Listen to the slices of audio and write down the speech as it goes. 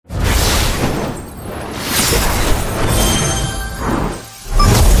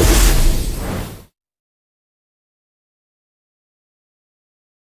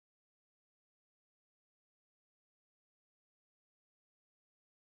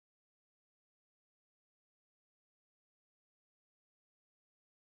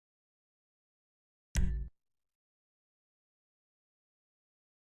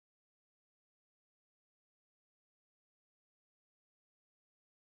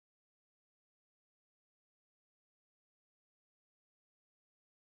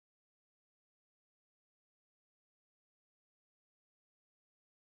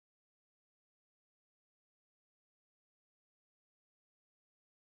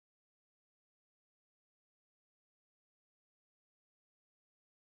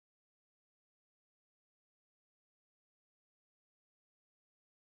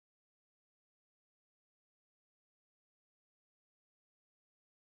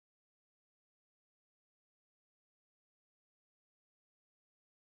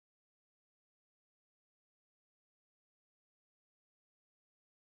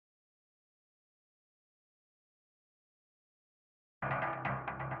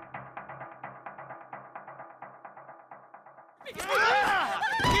Get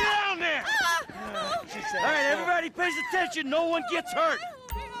down there! All right, everybody pays attention. No one gets hurt.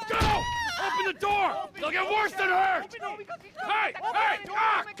 Go! Open the door! They'll get worse than hurt! Hey! Hey!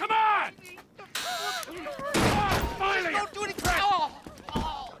 Ah! Come on! Ah, finally! Don't do anything.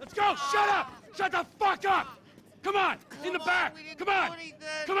 Let's go! Shut up! Shut the fuck up! Come on! In the back! Come on!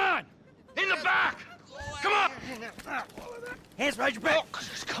 Come on! In the back! Come on! Hands behind your back.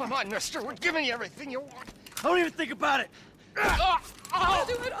 Come on, mister. We're giving you everything you want. Don't even think about it. I'll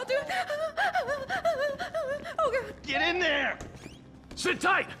do it. I'll do it. Oh, God. Get in there. Sit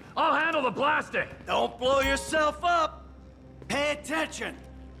tight! I'll handle the blasting! Don't blow yourself up. Pay attention.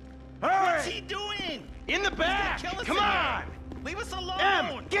 Hurry. What's he doing? In the back. Kill us Come in on. here. Leave us alone.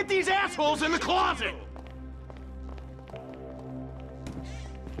 Em, get these assholes in the closet.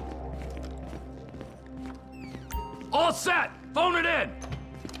 All set! Phone it in!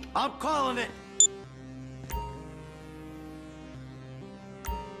 I'm calling it.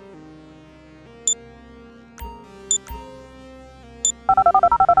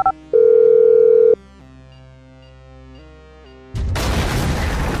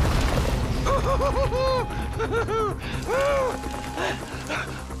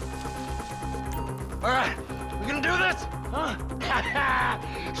 All right, we gonna do this? Huh?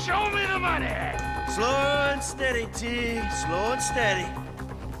 Show me the money! Slow and steady, T. Slow and steady.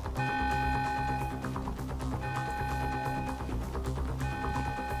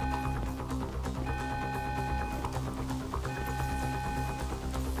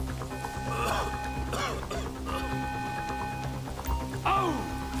 Oh!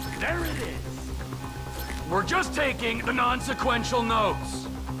 There it is! We're just taking the non-sequential notes.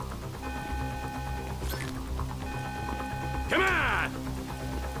 Come on!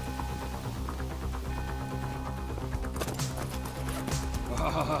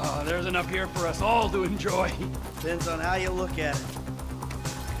 Oh, there's enough here for us all to enjoy. Depends on how you look at it.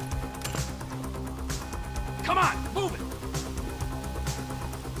 Come on, move it!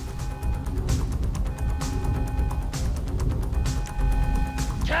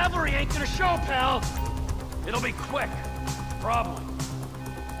 Cavalry ain't gonna show, pal! It'll be quick. Probably.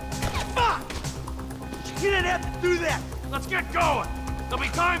 Fuck! You didn't have to do that. Let's get going! There'll be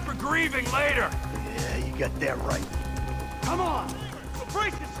time for grieving later! Yeah, you got that right. Come on!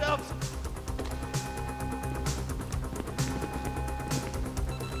 Brace yourselves!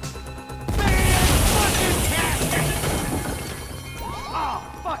 Oh,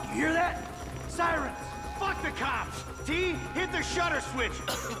 fuck, you hear that? Sirens! Fuck the cops! T, hit the shutter switch!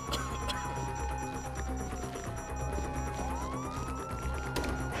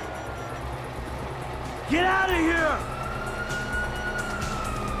 Get out of here!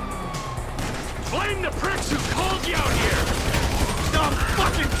 Blame the pricks who called you out here! Dumb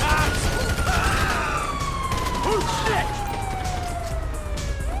fucking cops! Oh, shit!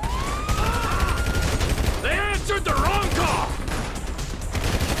 They answered the wrong call!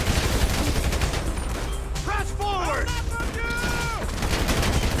 Press forward!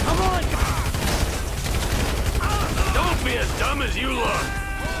 Come on! Don't be as dumb as you look!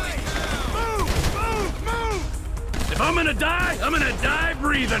 Move! If I'm gonna die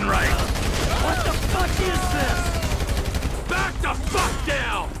breathing right! What the fuck is this? Back the fuck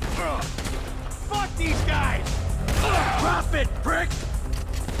down! Fuck these guys! Drop it, prick!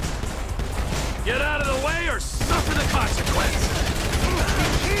 Get out of the way or suffer the consequence!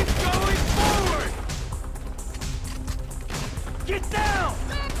 Keep going forward! Get down!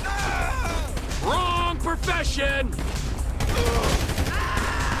 Wrong profession!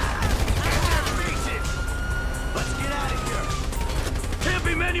 Let's get out of here! Can't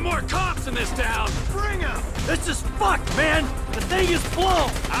be many more cops in this town! Bring 'em! This is fucked, man! The thing is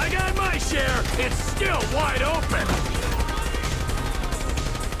blown! I got my share! It's still wide open!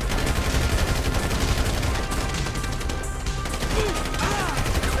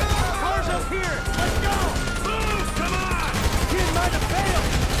 Cars up here! Let's go! Move! Come on! He might have failed!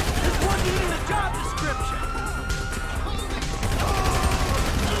 This one needed a job description!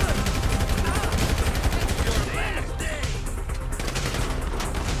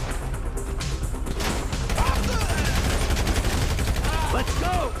 Let's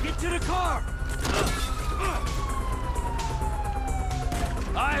go! Get to the car!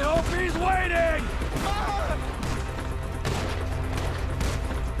 I hope he's waiting!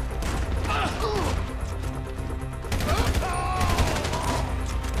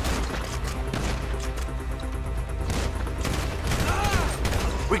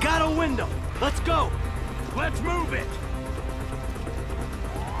 We got a window! Let's go! Let's move it!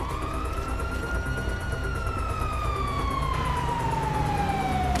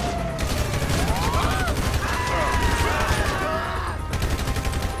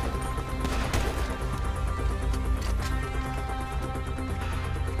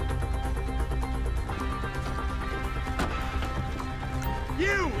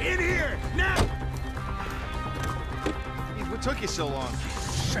 You, in here, now! What took you so long?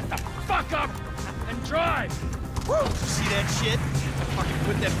 Shut the fuck up and drive! Woo! See that shit? Fucking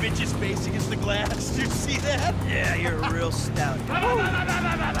put that bitch's face against the glass. Did you see that? Yeah, you're a real stout. Fuck,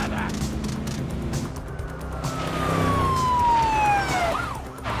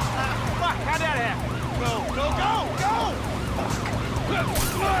 how'd that happen? Go!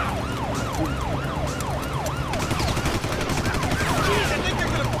 Jeez, I think they're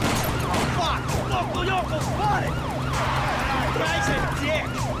gonna... Oh, fuck! Loco spotted! Guy's a dick!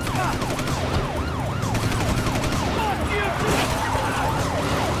 Fuck you!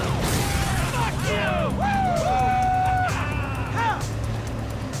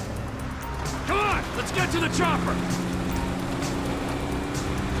 Come on, let's get to the chopper!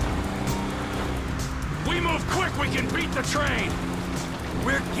 We move quick, we can beat the train!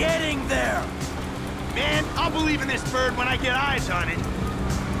 We're getting there! Man, I'll believe in this bird when I get eyes on it.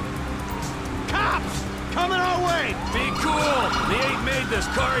 Cops! Coming our way! Be cool! They ain't made this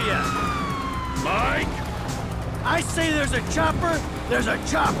car yet. Mike? I say there's a chopper, there's a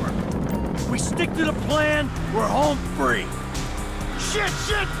chopper. We stick to the plan, we're home free. Shit!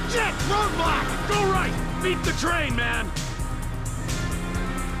 Roadblock! Go right! Beat the train, man!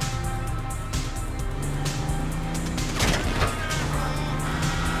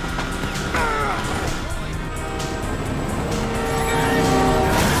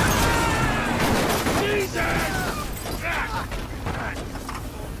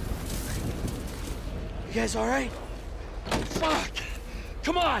 You guys all right? Fuck!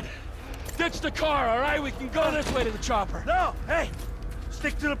 Come on! Ditch the car, all right? We can go this way to the chopper. No! Hey!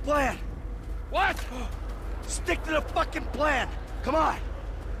 Stick to the plan! What? Stick to the fucking plan! Come on!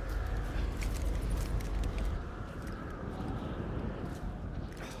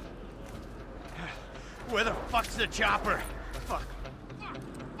 Where the fuck's the chopper? Fuck.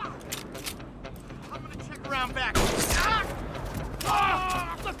 I'm gonna check around back. Ah!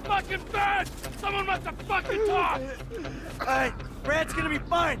 Ah! The fucking bed! Someone must have fucking talked! Alright, Brad's gonna be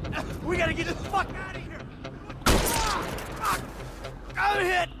fine. We gotta get the fuck out of here. Fuck! I'm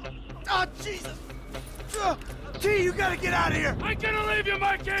hit! Oh, Jesus! T, you gotta get out of here! I'm gonna leave you,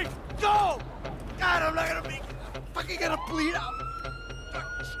 Mikey! Go! God, I'm not gonna be... fucking gonna bleed out.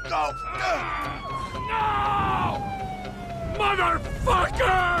 Go! No!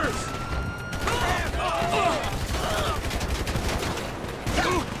 Motherfuckers!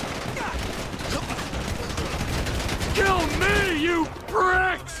 Kill me, you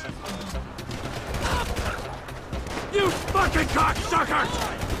pricks! You fucking cocksuckers!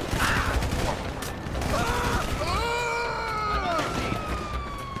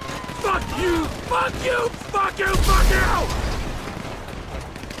 Fuck you! Fuck you! Fuck you! Fuck you!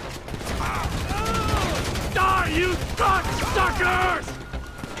 Die, you cocksuckers!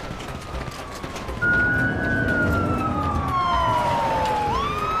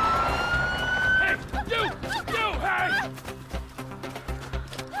 Hey, you, hey!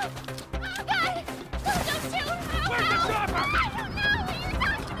 God! Don't shoot! Where's the chopper? I don't know! You're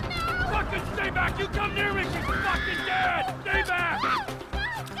not gonna know! Fucking stay back! You come near me, she's fucking dead! Stay back! God,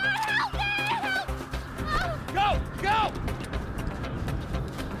 help me! Help! Go! Go!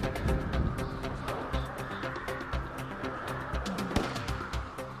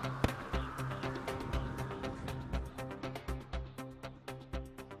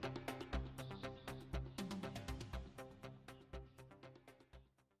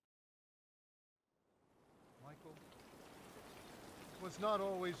 Michael was not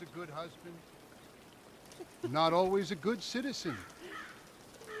always a good husband, not always a good citizen.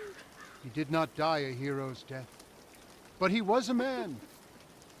 He did not die a hero's death, but he was a man.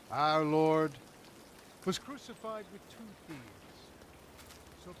 Our Lord was crucified with 2 thieves,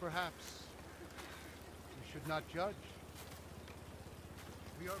 so perhaps we should not judge.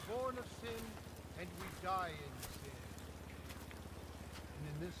 We are born of sin, and we die in sin. And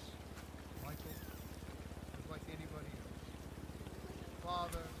in this, Michael is like anybody else.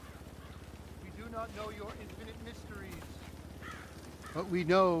 Father, we do not know your infinite mysteries, but we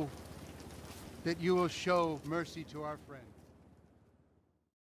know that you will show mercy to our friend.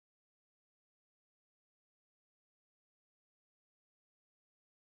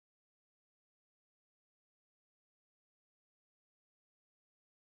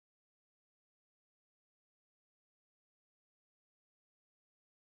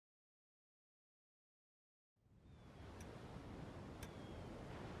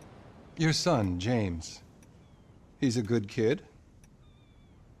 Your son, James. He's a good kid.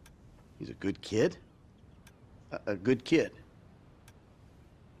 He's a good kid? A good kid?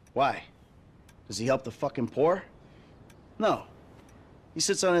 Why? Does he help the fucking poor? No. He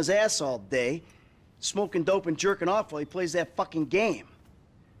sits on his ass all day, smoking dope and jerking off while he plays that fucking game.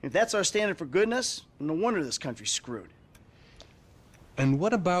 If that's our standard for goodness, no wonder this country's screwed. And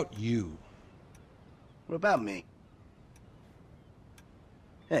what about you? What about me?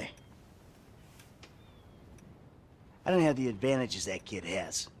 Hey. I didn't have the advantages that kid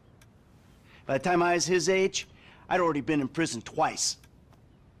has. By the time I was his age, I'd already been in prison twice.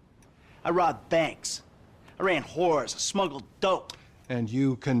 I robbed banks. I ran whores, smuggled dope. And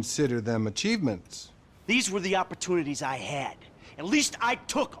you consider them achievements? These were the opportunities I had. At least I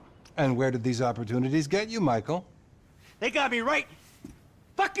took them. And where did these opportunities get you, Michael? They got me right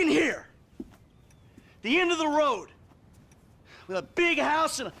fucking here. The end of the road. With a big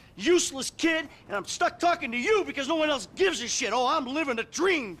house and a useless kid, and I'm stuck talking to you because no one else gives a shit. Oh, I'm living a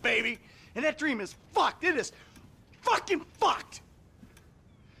dream, baby. And that dream is fucked. It is fucking fucked.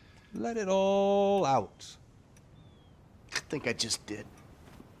 Let it all out. I think I just did.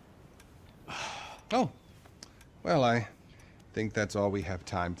 Oh, well, I think that's all we have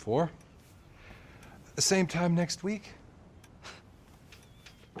time for. Same time next week?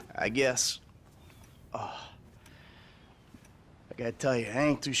 I guess. I gotta tell you, I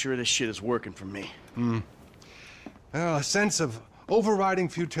ain't too sure this shit is working for me. Well, a sense of overriding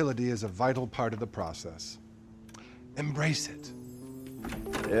futility is a vital part of the process. Embrace it.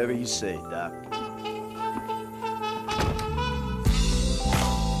 Whatever you say, Doc.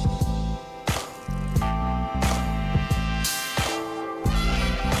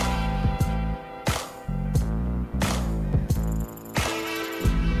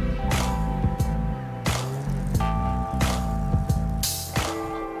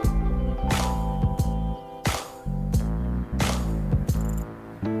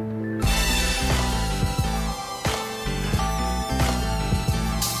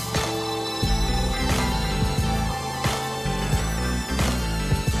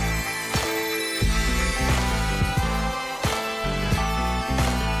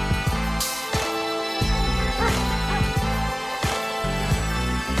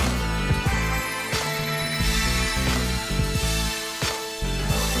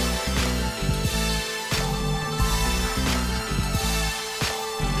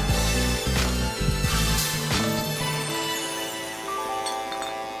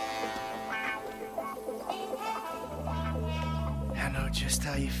 Just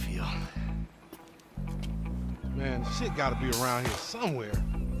how you feel. Man, shit gotta be around here somewhere.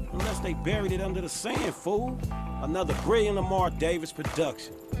 Unless they buried it under the sand, fool. Another brilliant Lamar Davis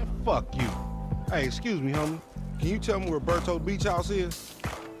production. Man, fuck you. Hey, excuse me, homie. Can you tell me where Berto Beach House is?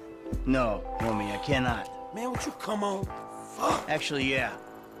 No, homie, I cannot. Man, would you come on? Fuck. Actually, yeah.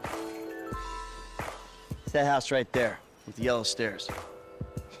 It's that house right there, with the yellow stairs.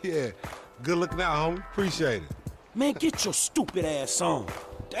 Yeah, good looking out, homie. Appreciate it. Man, get your stupid ass on.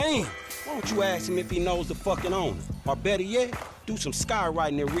 Damn, why don't you ask him if he knows the fucking owner? Or better yet, do some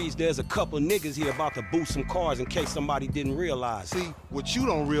skywriting that reads there's a couple niggas here about to boost some cars in case somebody didn't realize. See, what you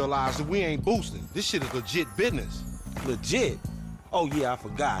don't realize is we ain't boosting. This shit is legit business. Legit? Oh yeah, I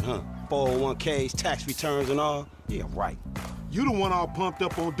forgot, huh? 401ks, tax returns and all? Yeah, right. You the one all pumped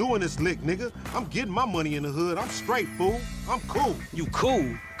up on doing this lick, nigga. I'm getting my money in the hood. I'm straight, fool. I'm cool. You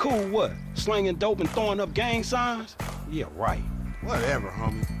cool? Cool what? Slinging dope and throwing up gang signs? Yeah, right. Whatever,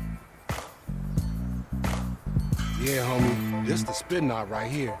 homie. Yeah, homie. This the spin knot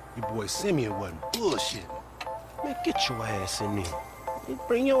right here. Your boy Simeon wasn't bullshitting. Man, get your ass in there. Hey,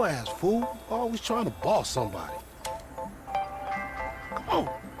 bring your ass, fool. Always trying to boss somebody. Come on.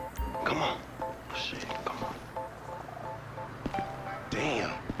 Come on. Shit, come on.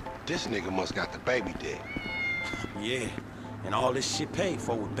 Damn. This nigga must got the baby dick. Yeah, and all this shit paid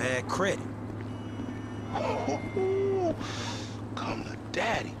for with bad credit. Come to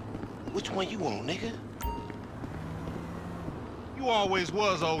daddy. Which one you want, nigga? You always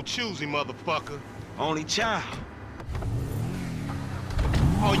was old choosy, motherfucker. Only child.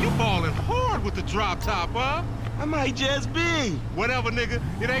 Oh, you balling hard with the drop top, huh? I might just be. Whatever, nigga.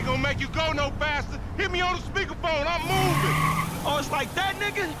 It ain't gonna make you go no faster. Hit me on the speakerphone. I'm moving. Oh, it's like that,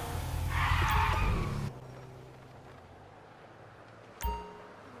 nigga?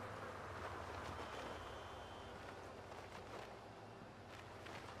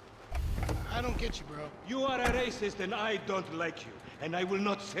 I don't get you, bro. You are a racist and I don't like you. And I will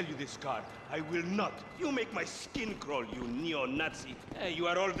not sell you this car. I will not. You make my skin crawl, you neo-Nazi. Hey, you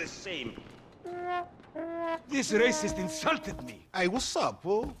are all the same. This racist insulted me. Hey, what's up,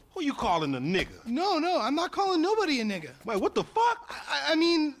 fool? Who you calling a nigga? No, I'm not calling nobody a nigga. Wait, what the fuck? I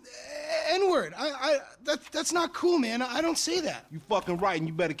mean, N-word. That's not cool, man. I don't say that. You fucking right, and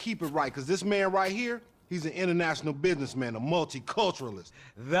you better keep it right, because this man right here, He's an international businessman, a multiculturalist.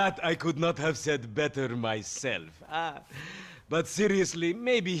 That I could not have said better myself. But seriously,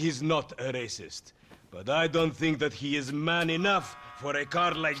 maybe he's not a racist. But I don't think that he is man enough for a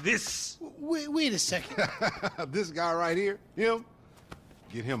car like this. Wait a second. This guy right here, him,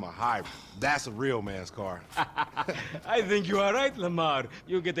 get him a hybrid. That's a real man's car. I think you are right, Lamar.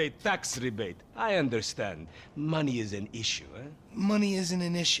 You get a tax rebate. I understand. Money is an issue, eh? Money isn't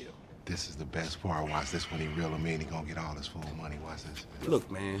an issue. This is the best part. Watch this when he reel him in. He gonna get all his full money. Watch this. Look,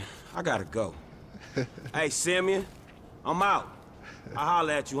 man, I gotta go. Hey, Simeon, I'm out. I'll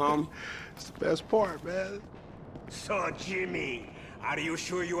holler at you, homie. It's the best part, man. So, Jimmy, are you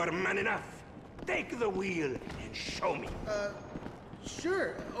sure you are man enough? Take the wheel and show me.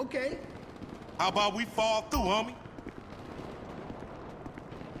 Sure, okay. How about we fall through, homie?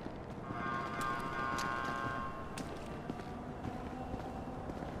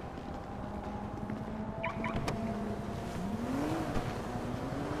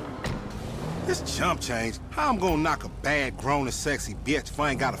 This chump change. How I'm gonna knock a bad, grown and sexy bitch if I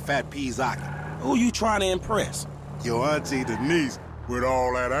ain't got a fat Pizzaki? Who you trying to impress? Your auntie Denise, with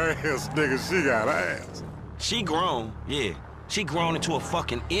all that ass, nigga, she got ass. She grown, yeah. She grown into a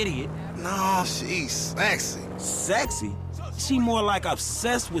fucking idiot. No, she's sexy. Sexy? She more like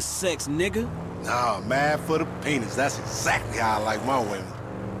obsessed with sex, nigga. Nah, mad for the penis. That's exactly how I like my women.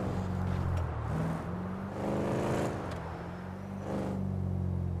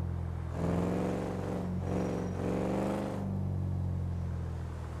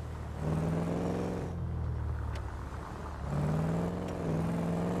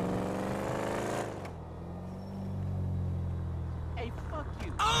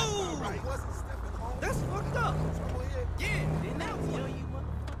 That's fucked up. Yeah, didn't I tell you, motherfucker?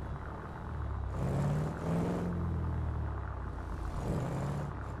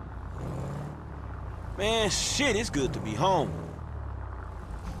 Man, shit, it's good to be home.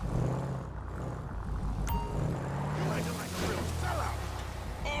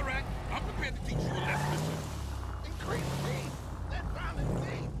 All right, I'm prepared to teach you a lesson. Increase speed. That's violent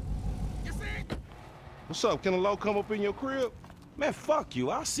speed. You see? What's up? Can a low come up in your crib? Man, fuck you.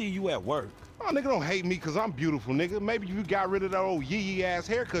 I'll see you at work. Oh, nigga, don't hate me because I'm beautiful, nigga. Maybe if you got rid of that old yee-yee-ass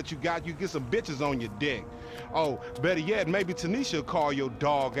haircut you got, you get some bitches on your dick. Oh, better yet, maybe Tanisha will call your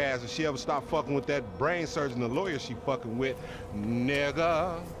dog ass if she ever stop fucking with that brain surgeon, the lawyer she fucking with,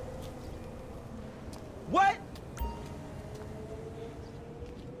 nigga. What?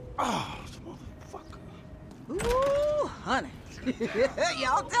 Oh, motherfucker. Ooh, honey.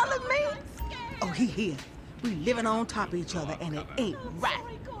 Y'all telling me? Oh, he here. We living on top of each other, and it ain't right.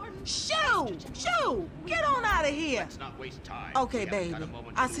 Shoo! Shoo! Get on out of here! Let's not waste time. Okay, baby.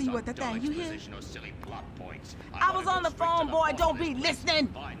 I'll see you at the thing. You hear? I was on the phone, boy. Don't be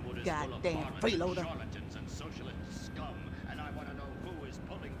listening. Goddamn freeloader.